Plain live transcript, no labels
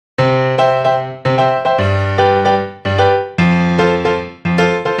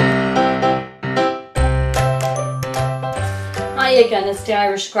again, it's the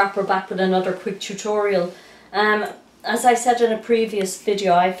Irish Scrapper back with another quick tutorial. As I said in a previous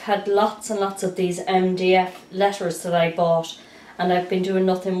video, I've had lots and lots of these MDF letters that I bought and I've been doing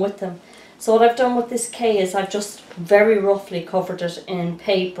nothing with them. So what I've done with this K is I've just very roughly covered it in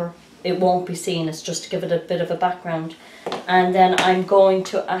paper. It won't be seen, it's just to give it a bit of a background. And then I'm going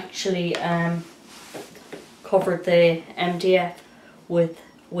to actually cover the MDF with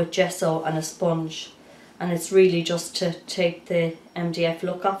gesso and a sponge. And it's really just to take the MDF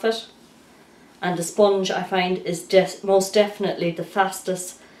look off it. And the sponge, I find, is most definitely the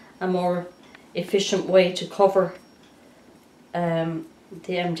fastest and more efficient way to cover the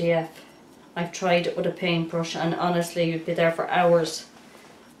MDF. I've tried it with a paintbrush and honestly you'd be there for hours,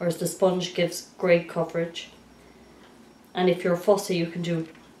 whereas the sponge gives great coverage. And if you're fussy, you can do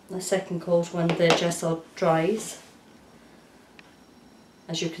a second coat when the gesso dries.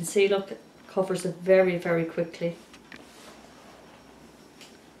 As you can see, look, covers it very, very quickly.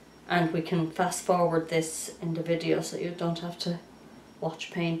 And we can fast forward this in the video so you don't have to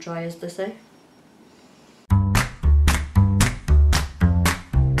watch paint dry, as they say.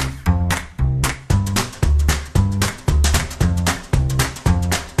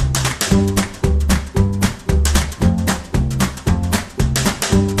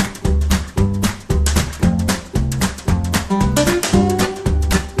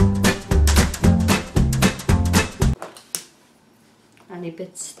 Any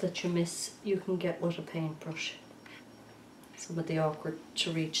bits that you miss, you can get with a paintbrush. Some of the awkward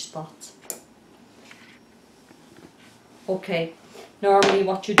to reach spots. Okay, normally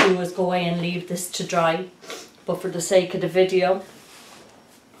what you do is go away and leave this to dry, but for the sake of the video,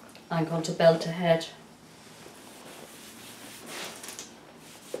 I'm going to belt ahead.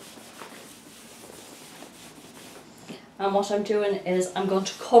 And what I'm doing is I'm going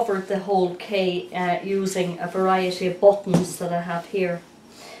to cover the whole K using a variety of buttons that I have here.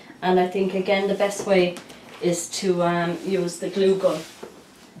 And I think again the best way is to use the glue gun.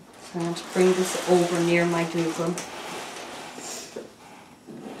 So I'm going to bring this over near my glue gun.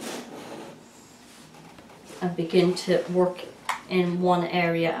 And begin to work in one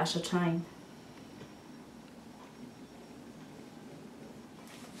area at a time.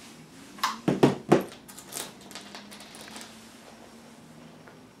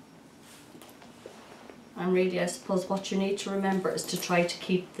 And really, I suppose what you need to remember is to try to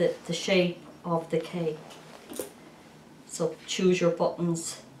keep the shape of the K. So choose your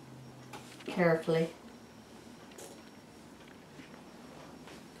buttons carefully.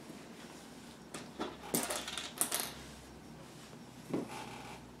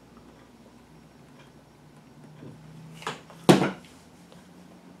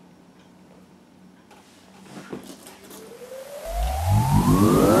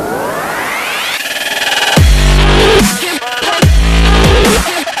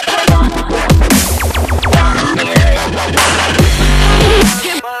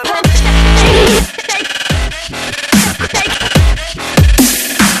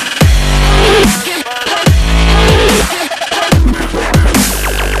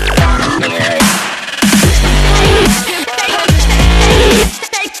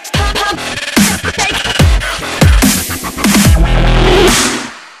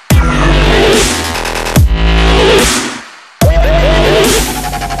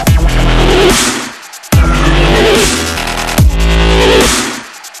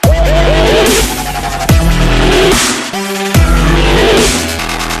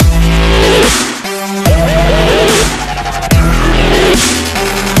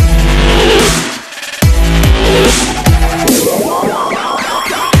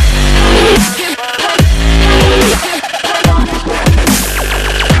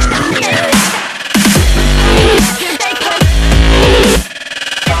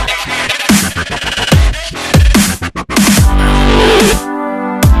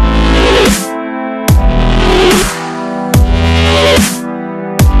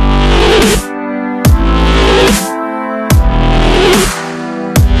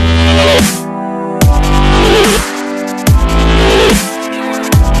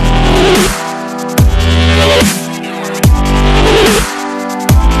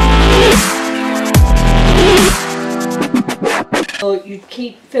 So you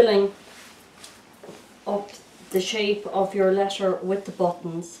keep filling up the shape of your letter with the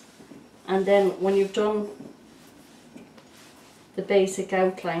buttons, and then when you've done the basic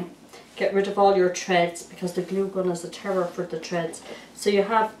outline, get rid of all your threads because the glue gun is a terror for the threads. So you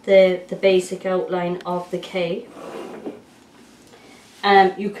have the basic outline of the K.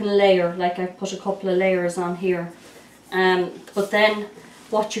 You can layer, like I've put a couple of layers on here, but then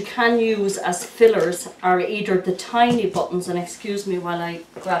what you can use as fillers are either the tiny buttons, and excuse me while I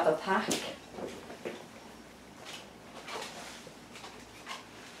grab a pack.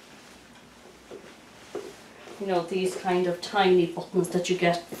 You know, these kind of tiny buttons that you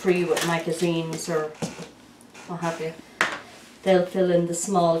get free with magazines or what have you. They'll fill in the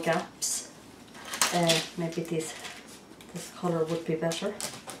small gaps. Maybe this colour would be better.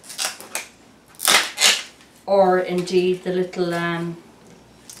 Or indeed the little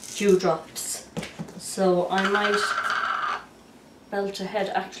dewdrops. So I might belt ahead.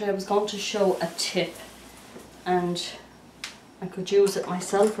 Actually, I was going to show a tip, and I could use it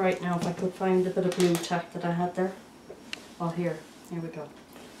myself right now if I could find the bit of blue tack that I had there. Oh, here we go.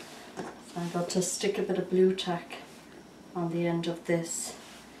 So I got to stick a bit of blue tack on the end of this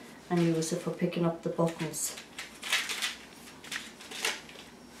and use it for picking up the buttons.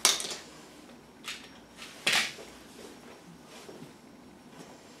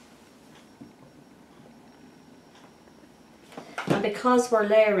 And because we're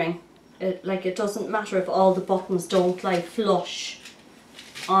layering, it doesn't matter if all the buttons don't lie flush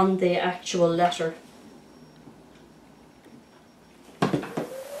on the actual letter.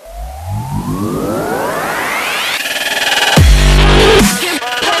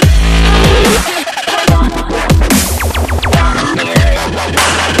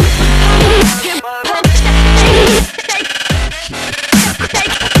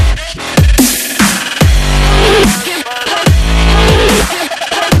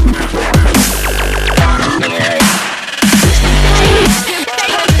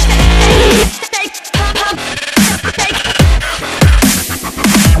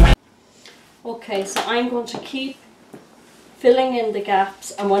 Okay, so I'm going to keep filling in the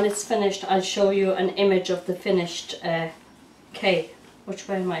gaps, and when it's finished I'll show you an image of the finished K. Which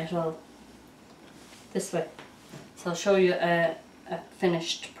way am I at all? This way. So I'll show you a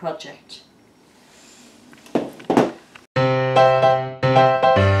finished project.